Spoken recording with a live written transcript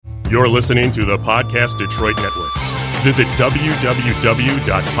You're listening to the Podcast Detroit Network. Visit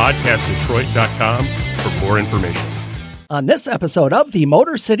www.podcastdetroit.com for more information. On this episode of the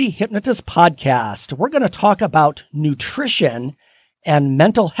Motor City Hypnotist Podcast, we're going to talk about nutrition and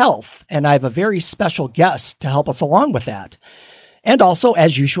mental health, and I have a very special guest to help us along with that. And also,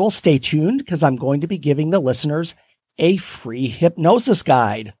 as usual, stay tuned because I'm going to be giving the listeners a free hypnosis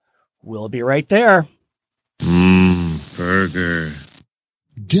guide. We'll be right there. Burger.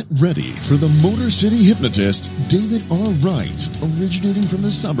 Get ready for the Motor City Hypnotist, David R. Wright, originating from the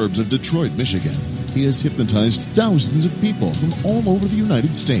suburbs of Detroit, Michigan. He has hypnotized thousands of people from all over the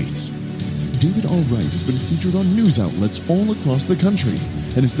United States. David R. Wright has been featured on news outlets all across the country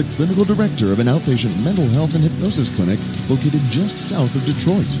and is the clinical director of an outpatient mental health and hypnosis clinic located just south of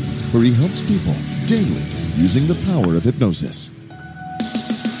Detroit, where he helps people daily using the power of hypnosis.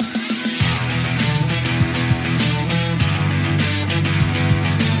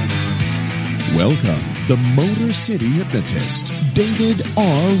 Welcome, the Motor City Hypnotist, David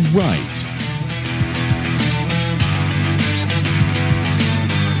R. Wright.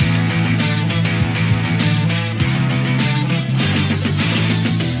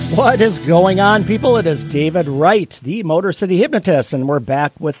 What is going on, people? It is David Wright, the Motor City Hypnotist, and we're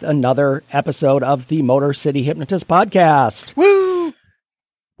back with another episode of the Motor City Hypnotist Podcast. Woo!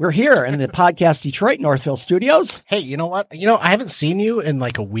 We're here in the Podcast Detroit Northville studios. Hey, you know what? I haven't seen you in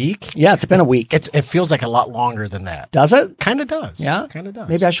like a week. Yeah, it's been a week. It feels like a lot longer than that. Does it? Kind of does. Yeah? Kind of does.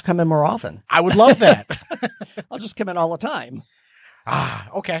 Maybe I should come in more often. I would love that. I'll just come in all the time.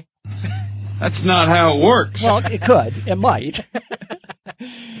 Okay. That's not how it works. Well, it could. It might.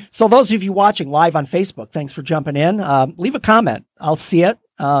 So those of you watching live on Facebook, thanks for jumping in. Leave a comment. I'll see it.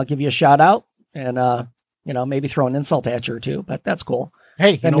 I'll give you a shout out and, maybe throw an insult at you or two, but that's cool.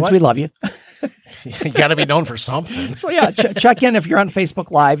 Hey, that means we love you. You got to be known for something. So yeah, check in if you're on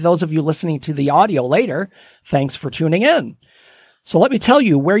Facebook Live. Those of you listening to the audio later, thanks for tuning in. So let me tell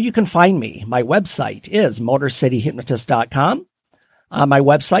you where you can find me. My website is motorcityhypnotist.com. On my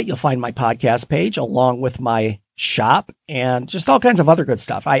website, you'll find my podcast page along with my shop and just all kinds of other good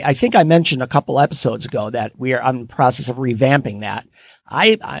stuff. I think I mentioned a couple episodes ago that I'm in the process of revamping that.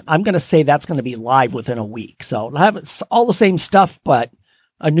 I'm going to say that's going to be live within a week. So it'll have all the same stuff, but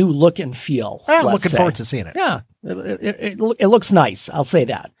a new look and feel. I'm looking forward to seeing it. Yeah, it looks nice. I'll say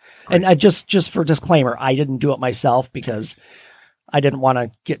that. Great. And just for disclaimer, I didn't do it myself because I didn't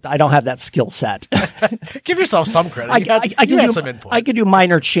want to I don't have that skill set. Give yourself some credit. I can do some input. I could do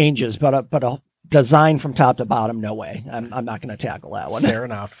minor changes, but a design from top to bottom, no way. I'm not going to tackle that one. Fair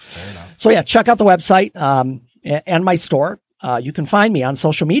enough. So yeah, check out the website and my store. You can find me on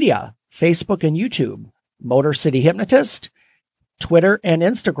social media, Facebook and YouTube, Motor City Hypnotist. Twitter and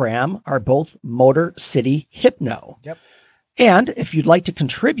Instagram are both Motor City Hypno. Yep. And if you'd like to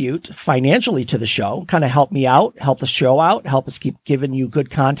contribute financially to the show, kind of help me out, help the show out, help us keep giving you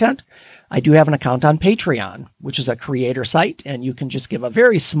good content, I do have an account on Patreon, which is a creator site, and you can just give a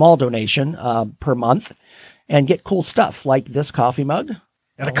very small donation per month and get cool stuff like this coffee mug.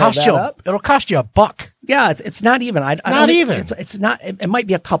 It'll cost you $1. Yeah, it's not even. It's not. It might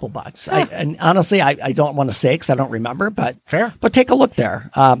be a couple bucks. Yeah. And honestly, I don't want to say because I don't remember. But fair. But take a look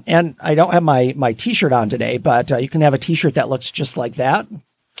there. And I don't have my T-shirt on today, but you can have a T-shirt that looks just like that.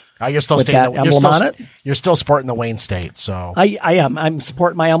 You're still with that emblem on it. You're still sporting the Wayne State, so I am. I'm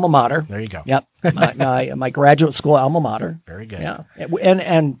supporting my alma mater. There you go. Yep, my graduate school alma mater. Very good. Yeah,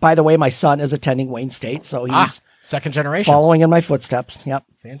 and by the way, my son is attending Wayne State, so he's second generation, following in my footsteps. Yep,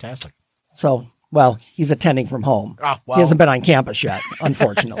 fantastic. So, well, he's attending from home. Well. He hasn't been on campus yet,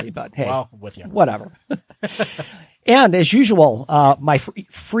 unfortunately. But hey, with you, whatever. And as usual, my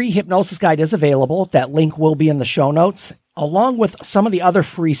free hypnosis guide is available. That link will be in the show notes, along with some of the other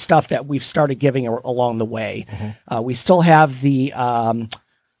free stuff that we've started giving along the way. Mm-hmm. We still have the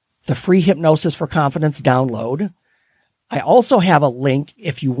free Hypnosis for Confidence download. I also have a link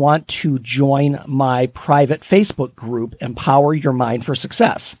if you want to join my private Facebook group, Empower Your Mind for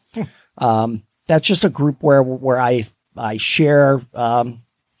Success. That's just a group where I share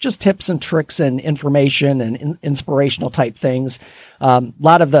just tips and tricks and information and inspirational type things. A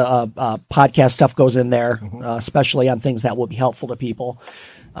lot of the podcast stuff goes in there, especially on things that will be helpful to people.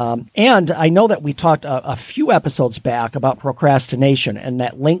 And I know that we talked a few episodes back about procrastination, and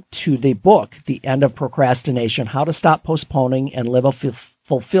that link to the book, The End of Procrastination, How to Stop Postponing and Live a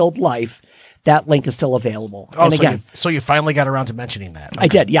Fulfilled Life. That link is still available. Oh, and so again, so you finally got around to mentioning that. Okay. I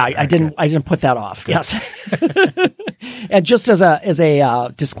did. Yeah, I didn't put that off. Good. Yes. And just as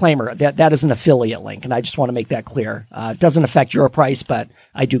a disclaimer, that is an affiliate link, and I just want to make that clear. It doesn't affect your price, but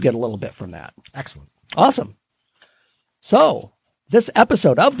I do get a little bit from that. Excellent. Awesome. So This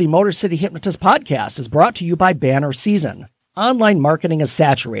episode of the Motor City Hypnotist podcast is brought to you by Banner Season. Online marketing is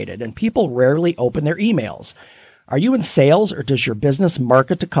saturated and people rarely open their emails. Are you in sales or does your business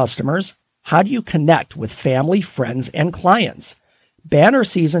market to customers? How do you connect with family, friends, and clients? Banner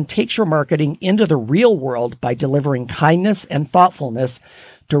Season takes your marketing into the real world by delivering kindness and thoughtfulness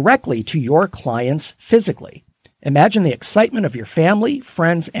directly to your clients physically. Imagine the excitement of your family,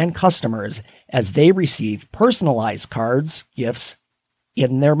 friends, and customers as they receive personalized cards, gifts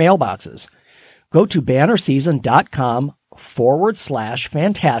in their mailboxes. Go to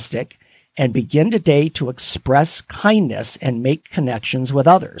bannerseason.com/fantastic and begin today to express kindness and make connections with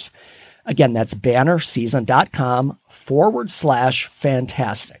others. Again, that's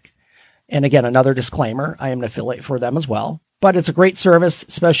bannerseason.com/fantastic. And again, another disclaimer, I am an affiliate for them as well, but it's a great service,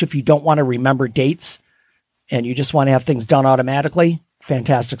 especially if you don't want to remember dates and you just want to have things done automatically.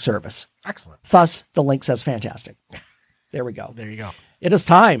 Fantastic service. Excellent. Thus, the link says fantastic. There we go. There you go. It is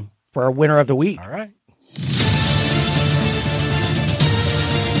time for our winner of the week. All right.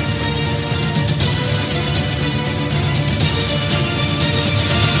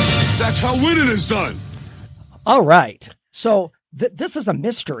 That's how winning is done. All right. So this is a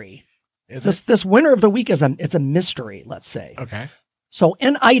mystery. This winner of the week it's a mystery, let's say. Okay. So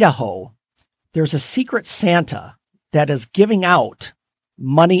in Idaho, there's a secret Santa that is giving out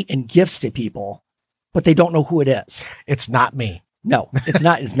money and gifts to people, but they don't know who it is. It's not me. No, it's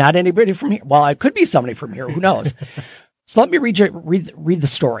not. It's not anybody from here. Well, it could be somebody from here. Who knows? So let me read the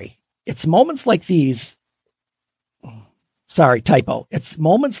story. It's moments like these. Sorry, typo. It's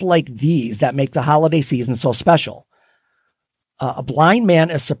moments like these that make the holiday season so special. A blind man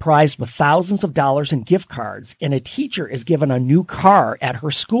is surprised with thousands of dollars in gift cards, and a teacher is given a new car at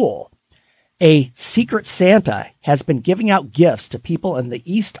her school. A secret Santa has been giving out gifts to people in the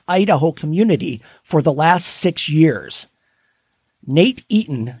East Idaho community for the last 6 years. Nate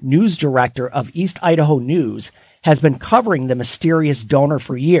Eaton, news director of East Idaho News, has been covering the mysterious donor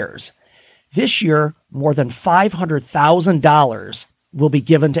for years. This year, more than $500,000 will be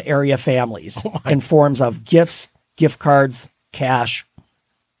given to area families in forms of gifts, gift cards, cash,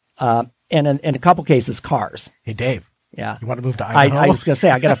 and in a couple cases, cars. Hey, Dave. Yeah. You want to move to Idaho? I was going to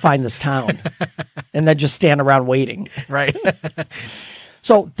say, I got to find this town and then just stand around waiting. Right.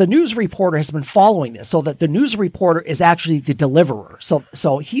 So the news reporter has been following this, so that the news reporter is actually the deliverer.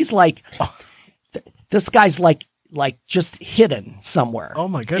 So he's like, this guy's like just hidden somewhere. Oh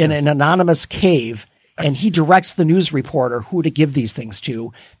my goodness. In an anonymous cave, and he directs the news reporter who to give these things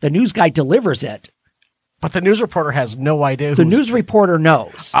to. The news guy delivers it. But the news reporter has no idea. The news reporter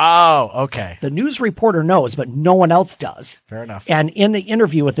knows. Oh, okay. The news reporter knows, but no one else does. Fair enough. And in the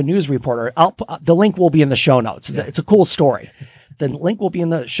interview with the news reporter, the link will be in the show notes. It's a cool story. The link will be in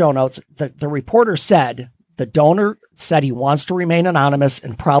the show notes. The reporter said the donor said he wants to remain anonymous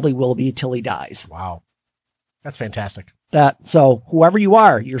and probably will be till he dies. Wow. That's fantastic. So whoever you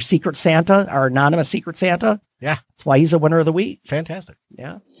are, your secret Santa, our anonymous secret Santa. Yeah. That's why he's a winner of the week. Fantastic.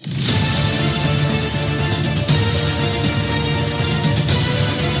 Yeah.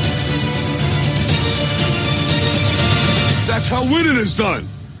 That's how winning is done.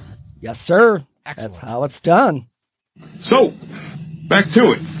 Yes, sir. Excellent. That's how it's done. So, back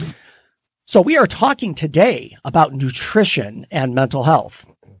to it. So we are talking today about nutrition and mental health.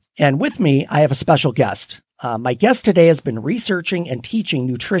 And with me, I have a special guest. My guest today has been researching and teaching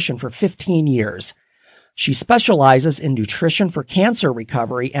nutrition for 15 years. She specializes in nutrition for cancer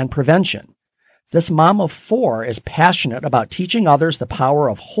recovery and prevention. This mom of 4 is passionate about teaching others the power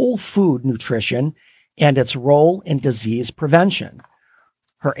of whole food nutrition and its role in disease prevention.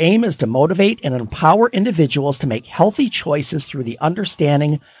 Her aim is to motivate and empower individuals to make healthy choices through the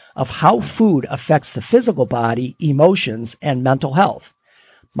understanding of how food affects the physical body, emotions, and mental health.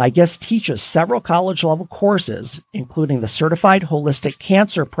 My guest teaches several college-level courses, including the Certified Holistic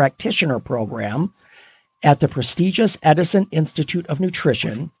Cancer Practitioner Program at the prestigious Edison Institute of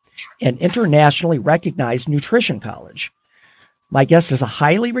Nutrition, an internationally recognized nutrition college. My guest is a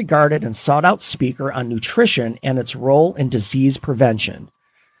highly regarded and sought-out speaker on nutrition and its role in disease prevention.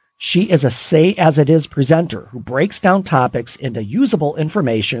 She is a say-as-it-is presenter who breaks down topics into usable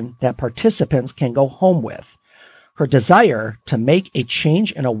information that participants can go home with. Her desire to make a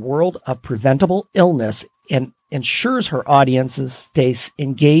change in a world of preventable illness and ensures her audiences stay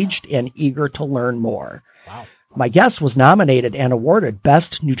engaged and eager to learn more. Wow. My guest was nominated and awarded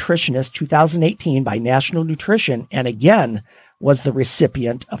Best Nutritionist 2018 by National Nutrition, and again was the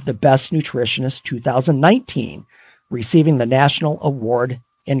recipient of the Best Nutritionist 2019, receiving the National Award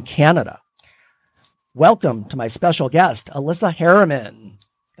in Canada. Welcome to my special guest, Alyssa Harriman.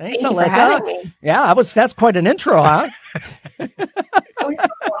 Thanks, Thank you Alyssa. for having me. Yeah, that's quite an intro, huh? It's always so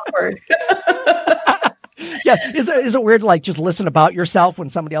awkward. Yeah. Is it weird to like just listen about yourself when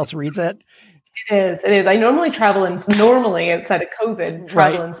somebody else reads it? It is. It is. I normally normally outside of COVID,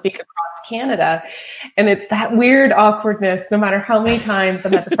 travel Right. and speak across Canada. And it's that weird awkwardness, no matter how many times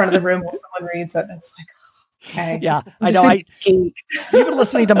I'm at the front of the room when someone reads it. It's like, okay. Yeah, I'm I just know. a geek. Even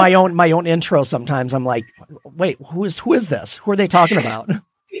listening to my own intro, sometimes I'm like, wait, who is this? Who are they talking about?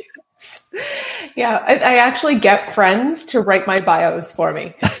 Yeah. I actually get friends to write my bios for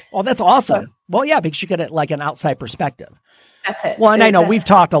me. Oh, that's awesome. Well, yeah, because you get it like an outside perspective. That's it. Well, and I know we've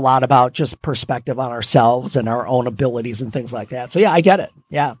talked a lot about just perspective on ourselves and our own abilities and things like that. So yeah, I get it.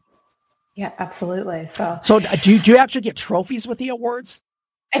 Yeah. Yeah, absolutely. So do you actually get trophies with the awards?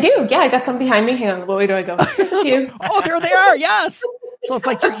 I do. Yeah, I got some behind me. Hang on. What way do I go? Here's a few. Oh, there they are. Yes. So it's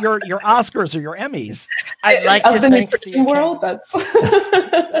like your Oscars or your Emmys. I'd like Of to the thank nutrition world, that's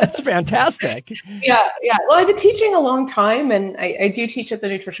That's fantastic. yeah. Well, I've been teaching a long time, and I do teach at the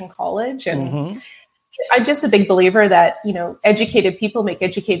nutrition college, and Mm-hmm. I'm just a big believer that educated people make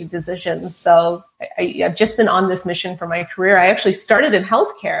educated decisions. So I've just been on this mission for my career. I actually started in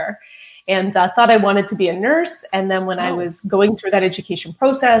healthcare, and thought I wanted to be a nurse. And then when I was going through that education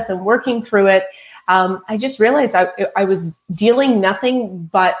process and working through it, I just realized I was dealing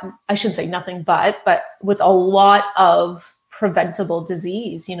but with a lot of preventable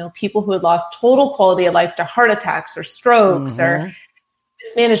disease. People who had lost total quality of life to heart attacks or strokes or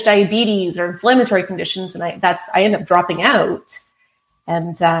mismanaged diabetes or inflammatory conditions. And I ended up dropping out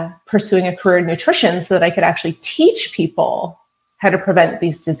and pursuing a career in nutrition so that I could actually teach people how to prevent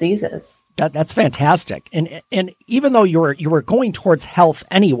these diseases. That's fantastic. And even though you were going towards health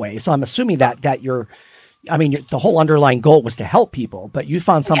anyway, so I'm assuming that the whole underlying goal was to help people, but you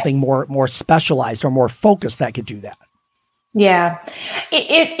found something more specialized or more focused that could do that. Yeah,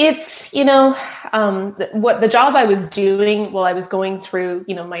 it's what the job I was doing while I was going through,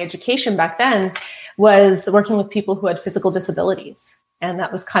 my education back then was working with people who had physical disabilities. And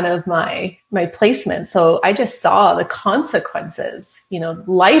that was kind of my placement. So I just saw the consequences,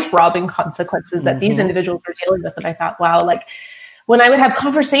 life-robbing consequences that these individuals were dealing with. And I thought, wow, like when I would have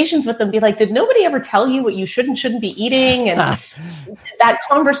conversations with them, be like, did nobody ever tell you what you should and shouldn't be eating? And that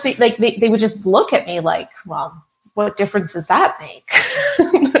conversation, like they would just look at me like, well, what difference does that make?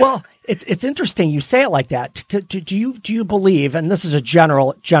 Well, it's interesting you say it like that. Do you believe, and this is a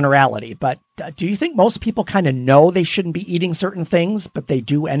generality, but do you think most people kind of know they shouldn't be eating certain things, but they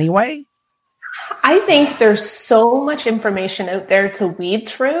do anyway? I think there's so much information out there to weed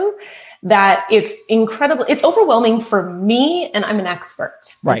through that it's incredible. It's overwhelming for me, and I'm an expert.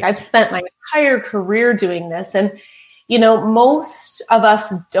 Right. Like, I've spent my entire career doing this, and most of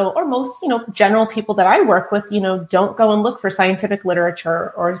us don't, or most, general people that I work with, don't go and look for scientific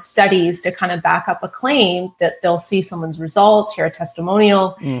literature or studies to kind of back up a claim that they'll see someone's results, hear a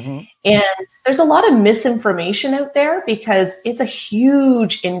testimonial. And there's a lot of misinformation out there because it's a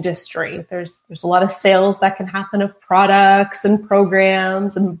huge industry. There's a lot of sales that can happen of products and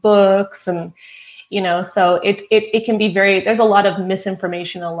programs and books and so it can be there's a lot of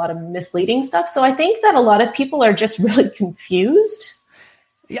misinformation, a lot of misleading stuff. So I think that a lot of people are just really confused.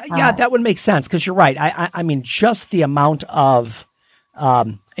 Yeah, that would make sense because you're right. I mean, just the amount of,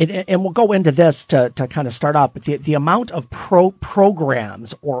 and we'll go into this to kind of start off, but the amount of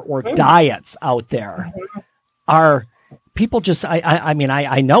programs or diets out there are people just,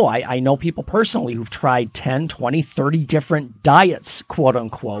 I know people personally who've tried 10, 20, 30 different diets, quote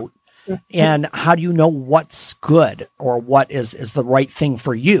unquote. And how do you know what's good or what is the right thing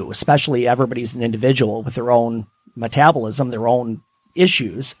for you? Especially everybody's an individual with their own metabolism, their own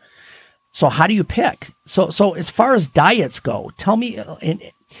issues. So how do you pick? So as far as diets go, tell me, and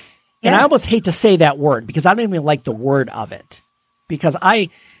I almost hate to say that word because I don't even like the word of it because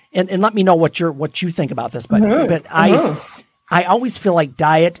and let me know what you think about this, but I always feel like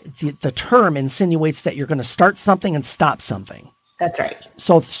diet, the term insinuates that you're going to start something and stop something. That's right.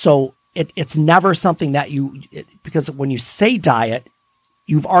 So it's never something that because when you say diet,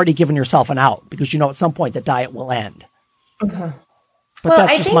 you've already given yourself an out because at some point the diet will end. But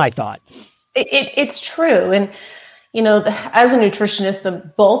that's just my thought. It's true. And, as a nutritionist,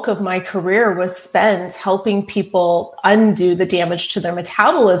 the bulk of my career was spent helping people undo the damage to their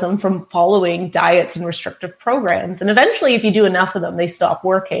metabolism from following diets and restrictive programs. And eventually, if you do enough of them, they stop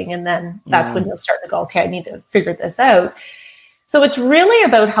working. And then that's when you'll start to go, okay, I need to figure this out. So it's really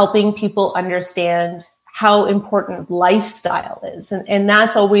about helping people understand how important lifestyle is. And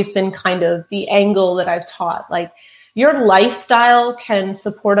that's always been kind of the angle that I've taught. Like, your lifestyle can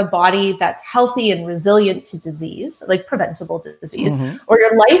support a body that's healthy and resilient to disease, like preventable disease, or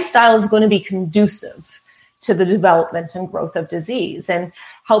your lifestyle is going to be conducive to the development and growth of disease, and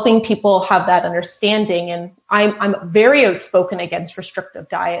helping people have that understanding. And I'm very outspoken against restrictive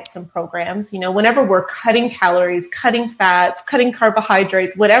diets and programs. Whenever we're cutting calories, cutting fats, cutting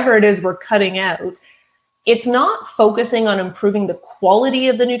carbohydrates, whatever it is we're cutting out, it's not focusing on improving the quality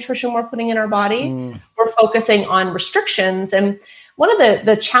of the nutrition we're putting in our body. We're focusing on restrictions. And one of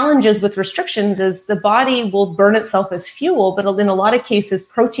the challenges with restrictions is the body will burn itself as fuel, but in a lot of cases,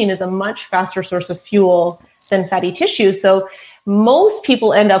 protein is a much faster source of fuel than fatty tissue. So most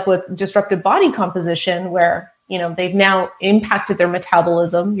people end up with disrupted body composition where, they've now impacted their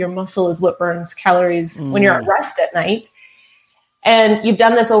metabolism. Your muscle is what burns calories when you're at rest at night. And you've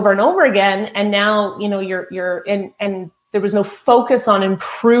done this over and over again. And now, you're and there was no focus on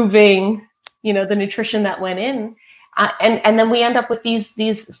improving, the nutrition that went in. And then we end up with these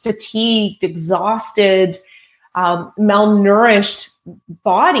fatigued, exhausted, malnourished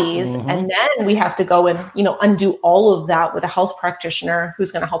bodies. And then we have to go and, undo all of that with a health practitioner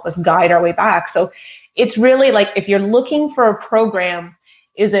who's going to help us guide our way back. So it's really like, if you're looking for a program,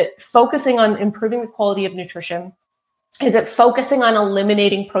 is it focusing on improving the quality of nutrition? Is it focusing on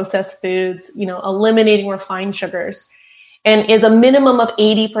eliminating processed foods, eliminating refined sugars? And is a minimum of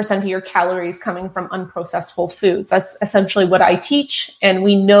 80% of your calories coming from unprocessed whole foods? That's essentially what I teach. And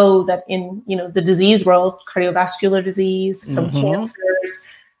we know that in, the disease world, cardiovascular disease, some cancers,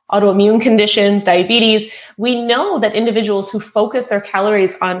 autoimmune conditions, diabetes, we know that individuals who focus their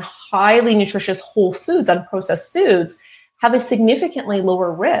calories on highly nutritious whole foods, unprocessed foods, have a significantly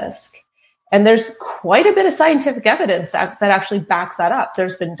lower risk. And there's quite a bit of scientific evidence that actually backs that up.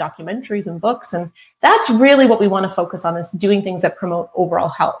 There's been documentaries and books, and that's really what we want to focus on, is doing things that promote overall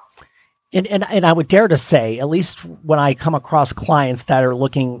health. And I would dare to say, at least when I come across clients that are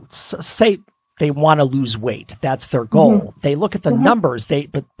looking, say they want to lose weight, that's their goal. They look at the numbers,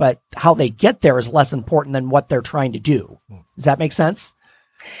 but how they get there is less important than what they're trying to do. Does that make sense?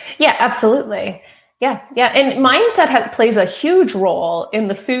 Yeah, absolutely. Yeah. And mindset plays a huge role in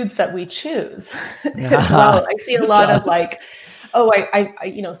the foods that we choose as well. I see a lot of I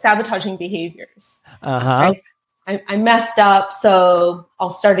sabotaging behaviors. Right? I messed up, so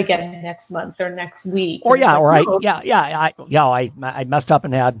I'll start again next month or next week. Or I messed up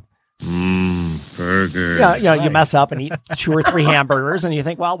and had burger. You mess up and eat 2 or 3 hamburgers, and you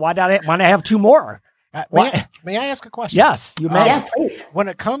think, well, why not I have 2 more? May I ask a question? Yes, you may. Yeah, please. When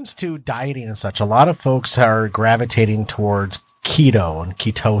it comes to dieting and such, a lot of folks are gravitating towards keto and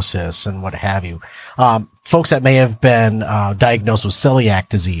ketosis and what have you. Folks that may have been diagnosed with celiac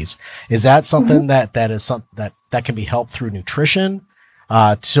disease, is that something that is something that can be helped through nutrition?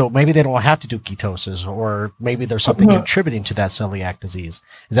 So maybe they don't have to do ketosis, or maybe there's something contributing to that celiac disease.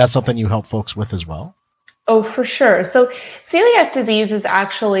 Is that something you help folks with as well? Oh, for sure. So celiac disease is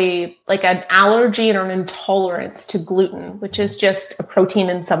actually like an allergy or an intolerance to gluten, which is just a protein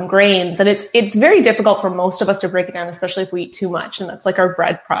in some grains. And it's very difficult for most of us to break it down, especially if we eat too much. And that's like our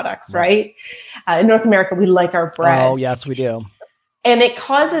bread products, right? In North America, we like our bread. Oh, yes, we do. And it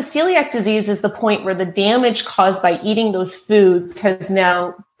causes celiac disease is the point where the damage caused by eating those foods has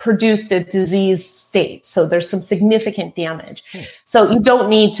now produced a disease state. So there's some significant damage. So you don't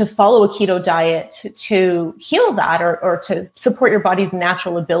need to follow a keto diet to heal that or to support your body's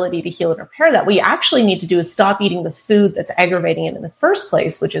natural ability to heal and repair that. What you actually need to do is stop eating the food that's aggravating it in the first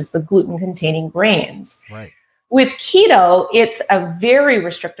place, which is the gluten-containing grains. Right. With keto, it's a very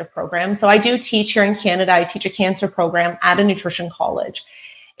restrictive program. So I do teach here in Canada. I teach a cancer program at a nutrition college.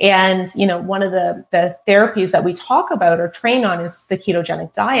 And, one of the therapies that we talk about or train on is the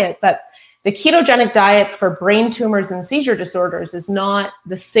ketogenic diet. But the ketogenic diet for brain tumors and seizure disorders is not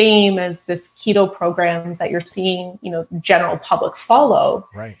the same as this keto program that you're seeing, general public follow.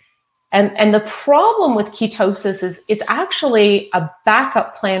 Right. And the problem with ketosis is it's actually a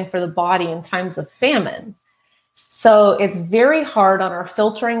backup plan for the body in times of famine. So it's very hard on our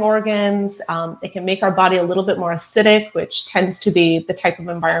filtering organs. It can make our body a little bit more acidic, which tends to be the type of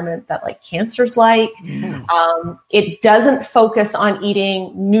environment that like cancers like. It doesn't focus on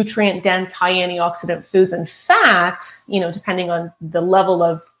eating nutrient-dense, high antioxidant foods. In fact, depending on the level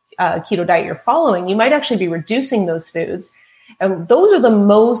of keto diet you're following, you might actually be reducing those foods. And those are the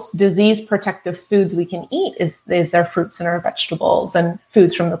most disease protective foods we can eat is our fruits and our vegetables and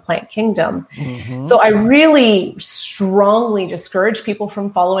foods from the plant kingdom. So I really strongly discourage people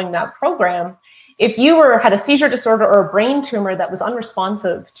from following that program. If you had a seizure disorder or a brain tumor that was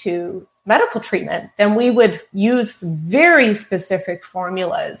unresponsive to medical treatment, then we would use very specific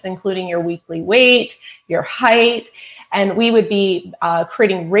formulas, including your weekly weight, your height, and we would be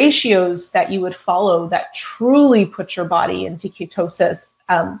creating ratios that you would follow that truly put your body into ketosis,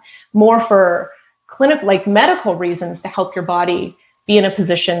 more for clinical, like medical reasons, to help your body be in a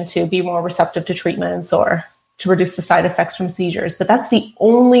position to be more receptive to treatments or to reduce the side effects from seizures. But that's the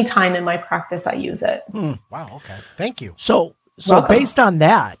only time in my practice I use it. Wow. Okay. Thank you. So Welcome. Based on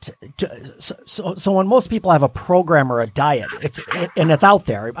that, so when most people have a program or a diet, it's out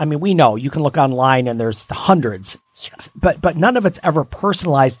there. I mean, we know you can look online and there's the hundreds, but none of it's ever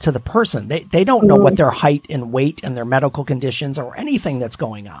personalized to the person. They don't know what their height and weight and their medical conditions or anything that's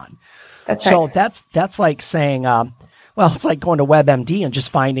going on. That's so right. that's like saying, well, it's like going to WebMD and just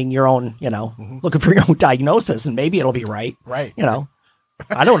finding your own, looking for your own diagnosis, and maybe it'll be right. Right.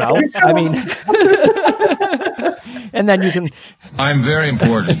 I don't know. I mean, and then you can. I'm very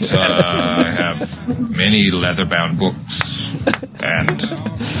important. I have many leather-bound books, and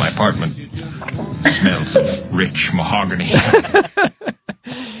my apartment smells of rich mahogany.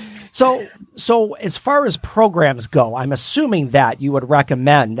 So as far as programs go, I'm assuming that you would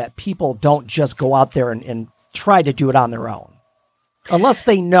recommend that people don't just go out there and try to do it on their own, unless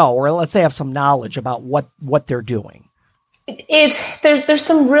they know, or unless they have some knowledge about what they're doing. There's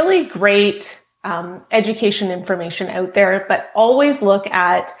some really great education information out there, but always look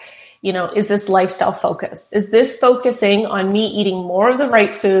at, is this lifestyle focused? Is this focusing on me eating more of the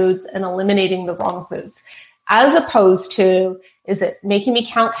right foods and eliminating the wrong foods? As opposed to, is it making me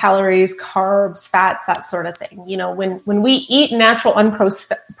count calories, carbs, fats, that sort of thing? When we eat natural,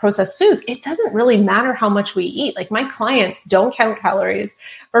 unprocessed foods, it doesn't really matter how much we eat. Like, my clients don't count calories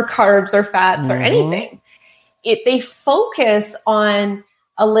or carbs or fats or anything. They focus on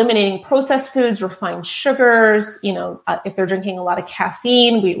eliminating processed foods, refined sugars. If they're drinking a lot of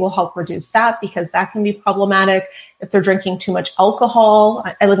caffeine, we will help reduce that because that can be problematic. If they're drinking too much alcohol,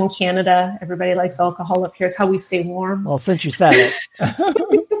 I live in Canada. Everybody likes alcohol up here. It's how we stay warm. Well, since you said it.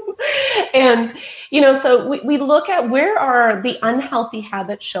 And, so we look at where are the unhealthy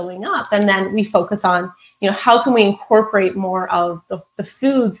habits showing up, and then we focus on, how can we incorporate more of the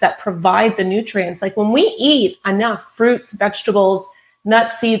foods that provide the nutrients? Like, when we eat enough fruits, vegetables,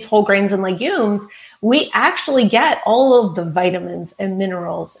 nuts, seeds, whole grains, and legumes, we actually get all of the vitamins and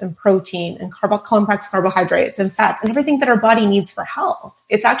minerals and protein and complex carbohydrates and fats and everything that our body needs for health.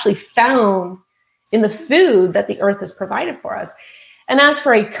 It's actually found in the food that the earth has provided for us. And as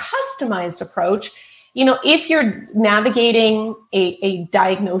for a customized approach, if you're navigating a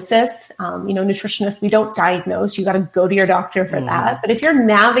diagnosis, nutritionists, we don't diagnose. You got to go to your doctor for that. But if you're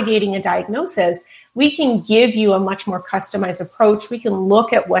navigating a diagnosis, we can give you a much more customized approach. We can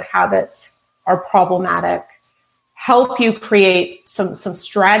look at what habits are problematic, help you create some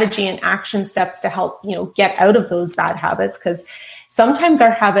strategy and action steps to help, get out of those bad habits. Because sometimes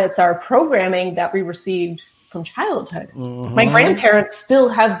our habits are programming that we received from childhood. My grandparents still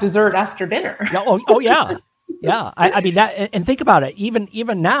have dessert after dinner. Oh yeah. Yeah. I mean that, and think about it.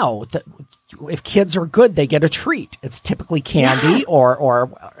 Even now, if kids are good, they get a treat. It's typically candy or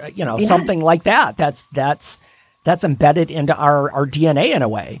something like that. That's embedded into our DNA in a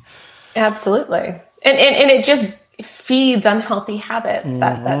way. Absolutely. And it just feeds unhealthy habits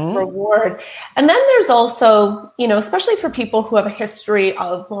that reward. And then there's also, especially for people who have a history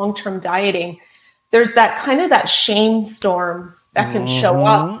of long-term dieting, there's that shame storm that can show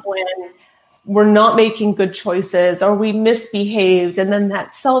up when we're not making good choices or we misbehaved. And then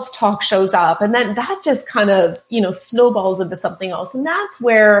that self-talk shows up, and then that just kind of, snowballs into something else. And that's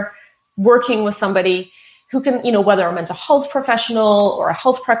where working with somebody who can, whether a mental health professional or a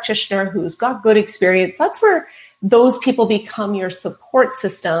health practitioner who's got good experience, that's where those people become your support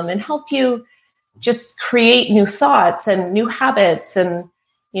system and help you just create new thoughts and new habits and,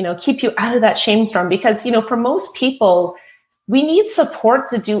 keep you out of that shame storm. Because, for most people, we need support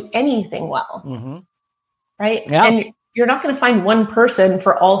to do anything well, right? Yeah. And you're not going to find one person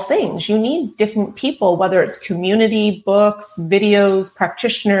for all things. You need different people, whether it's community, books, videos,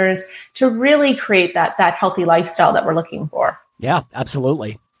 practitioners, to really create that healthy lifestyle that we're looking for. Yeah,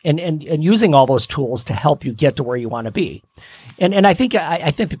 absolutely. And using all those tools to help you get to where you want to be. And I think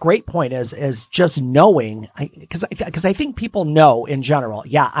the great point is just knowing, because I think people know in general,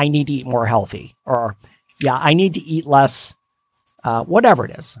 I need to eat more healthy, or I need to eat less, whatever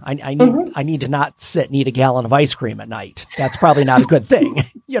it is. I need to not sit and eat a gallon of ice cream at night. That's probably not a good thing,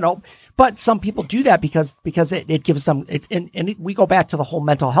 but some people do that because it gives them, and we go back to the whole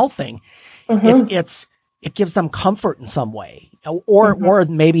mental health thing. It gives them comfort in some way, or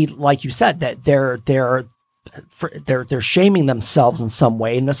maybe, like you said, that they're they're shaming themselves in some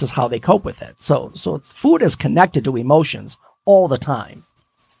way, and this is how they cope with it. So food is connected to emotions all the time.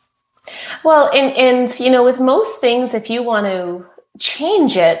 Well, and with most things, if you want to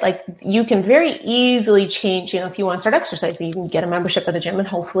change it, like you can very easily change, if you want to start exercising, you can get a membership at the gym and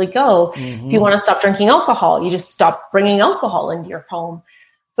hopefully go. Mm-hmm. If you want to stop drinking alcohol, you just stop bringing alcohol into your home.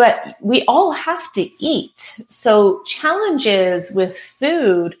 But we all have to eat. So challenges with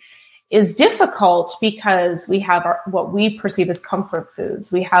food is difficult because we have what we perceive as comfort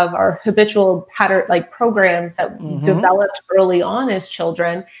foods. We have our habitual pattern, like programs that developed early on as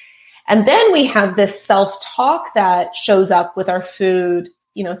children. And then we have this self-talk that shows up with our food,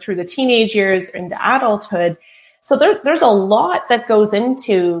 through the teenage years into adulthood. So there's a lot that goes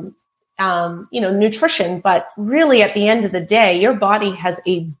into, nutrition, but really at the end of the day, your body has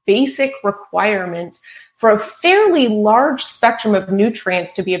a basic requirement for a fairly large spectrum of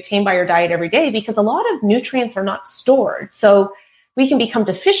nutrients to be obtained by your diet every day, because a lot of nutrients are not stored. So we can become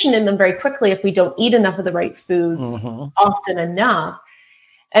deficient in them very quickly if we don't eat enough of the right foods often enough.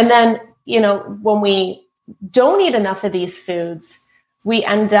 And then, when we don't eat enough of these foods, we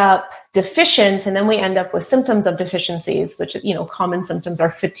end up deficient, and then we end up with symptoms of deficiencies, which, common symptoms are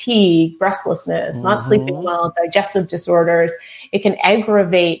fatigue, restlessness, not sleeping well, digestive disorders. It can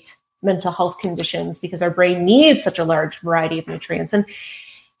aggravate mental health conditions because our brain needs such a large variety of nutrients. And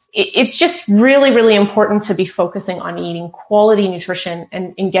it's just really, really important to be focusing on eating quality nutrition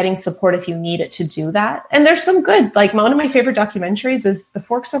and getting support if you need it to do that. And there's some good, like one of my favorite documentaries is the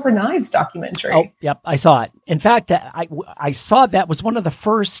Forks Over Knives documentary. Oh, yep. I saw it. In fact, I saw that was one of the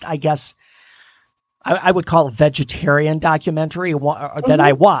first, I guess, I would call it vegetarian documentary that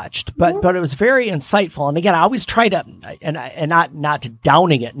I watched, but it was very insightful. And again, I always try to, and not to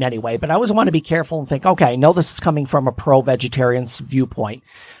downing it in any way, but I always want to be careful and think, okay, I know this is coming from a pro-vegetarian's viewpoint,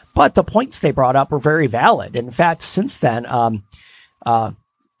 but the points they brought up were very valid. In fact, since then, and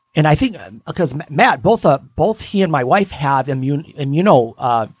I think because Matt, both he and my wife have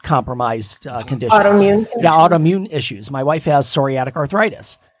compromised conditions. Autoimmune issues. My wife has psoriatic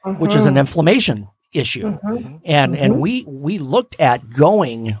arthritis, which is an inflammation issue. And we looked at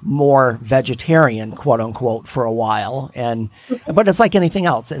going more vegetarian, quote unquote, for a while. But it's like anything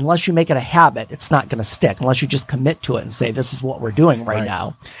else. Unless you make it a habit, it's not going to stick unless you just commit to it and say, this is what we're doing right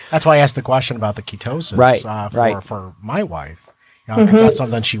now. That's why I asked the question about the ketosis for my wife. Because that's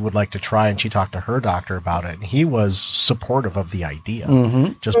something she would like to try, and she talked to her doctor about it, and he was supportive of the idea,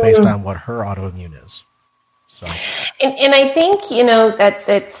 just based on what her autoimmune is. So, and I think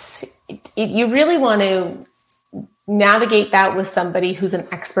that's you really want to navigate that with somebody who's an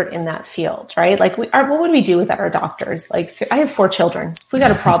expert in that field, right? Like, what would we do without our doctors? Like, I have 4 children. If we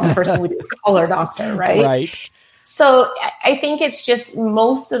got a problem, first thing we do is call our doctor, right? Right. So I think it's just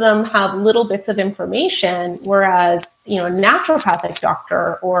most of them have little bits of information, whereas, a naturopathic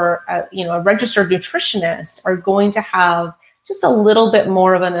doctor or, a registered nutritionist are going to have just a little bit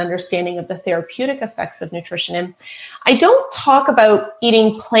more of an understanding of the therapeutic effects of nutrition. And I don't talk about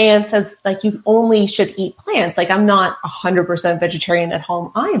eating plants as like you only should eat plants. Like, I'm not 100% vegetarian at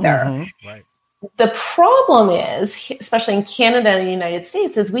home either. Right. The problem is, especially in Canada and the United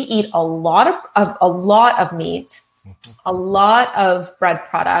States, is we eat a lot of meat, a lot of bread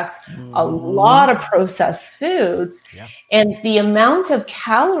products, a lot of processed foods, and the amount of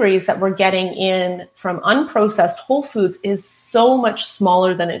calories that we're getting in from unprocessed whole foods is so much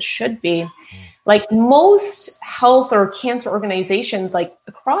smaller than it should be. Like, most health or cancer organizations, like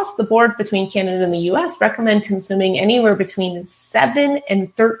across the board between Canada and the US, recommend consuming anywhere between 7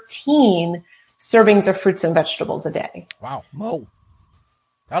 and 13 servings of fruits and vegetables a day. Wow. Whoa.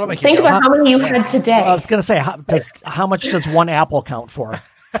 That'll make Think about how many you had today. Well, I was going to say, how much does one apple count for?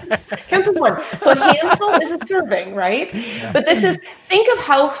 Counts as one. So a handful is a serving, right? Yeah. But think of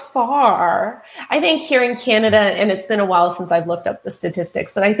how far, I think here in Canada, and it's been a while since I've looked up the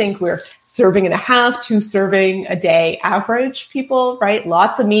statistics, but I think we're serving and a half, 2 serving a day average people, right?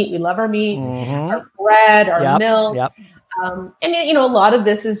 Lots of meat. We love our meat, our bread, our milk. Yep. And a lot of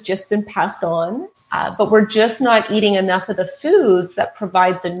this has just been passed on, but we're just not eating enough of the foods that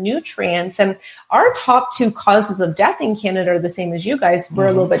provide the nutrients. And our top 2 causes of death in Canada are the same as you guys. We're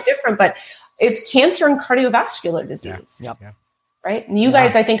a little bit different, but it's cancer and cardiovascular disease. Yep. Right. And you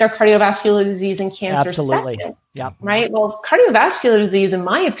guys, I think, are cardiovascular disease and cancer second. Yep. Right. Well, cardiovascular disease, in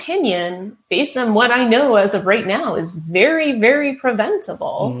my opinion, based on what I know as of right now, is very, very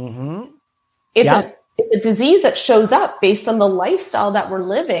preventable. It's a disease that shows up based on the lifestyle that we're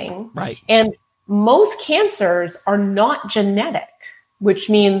living. Right. And most cancers are not genetic, which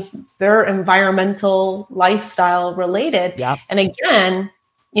means they're environmental, lifestyle related. Yep. And again,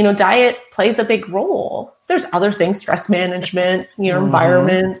 diet plays a big role. there's other things, stress management,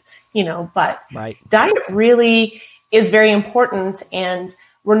 environment, but diet really is very important, and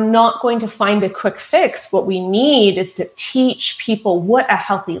we're not going to find a quick fix. What we need is to teach people what a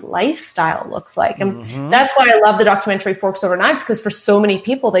healthy lifestyle looks like. And that's why I love the documentary Forks Over Knives, because for so many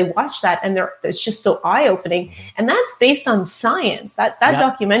people, they watch that and it's just so eye-opening. And that's based on science. That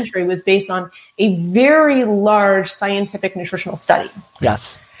documentary was based on a very large scientific nutritional study.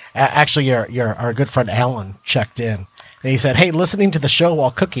 Yes. Actually, our good friend Alan checked in, and he said, "Hey, listening to the show while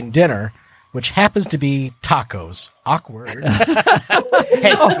cooking dinner, which happens to be tacos. Awkward."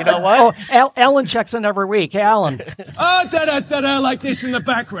 Hey, you know what? Oh, Alan checks in every week. Hey, Alan. Like this in the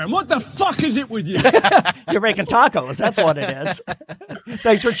background. What the fuck is it with you? You're making tacos. That's what it is.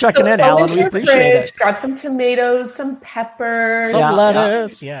 Thanks for checking in, Alan. We appreciate it. Grab some tomatoes, some peppers. Some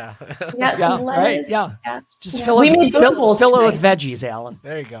lettuce. Yeah. Yeah, some lettuce. Right, yeah. Just fill We it made bowls with veggies, Alan.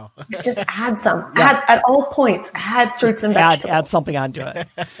 There you go. Just add some. At all points, add fruits and vegetables. Add something onto it.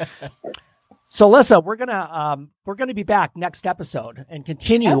 So, Alyssa, we're gonna be back next episode and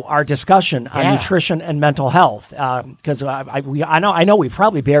continue our discussion on nutrition and mental health, because I know we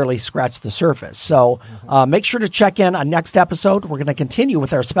probably barely scratched the surface. So, make sure to check in on next episode. We're going to continue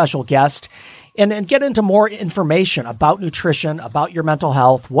with our special guest and get into more information about nutrition, about your mental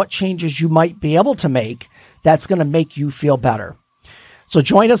health, what changes you might be able to make that's going to make you feel better. So,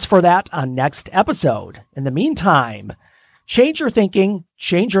 join us for that on next episode. In the meantime, change your thinking,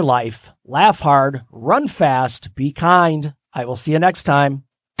 change your life, laugh hard, run fast, be kind. I will see you next time.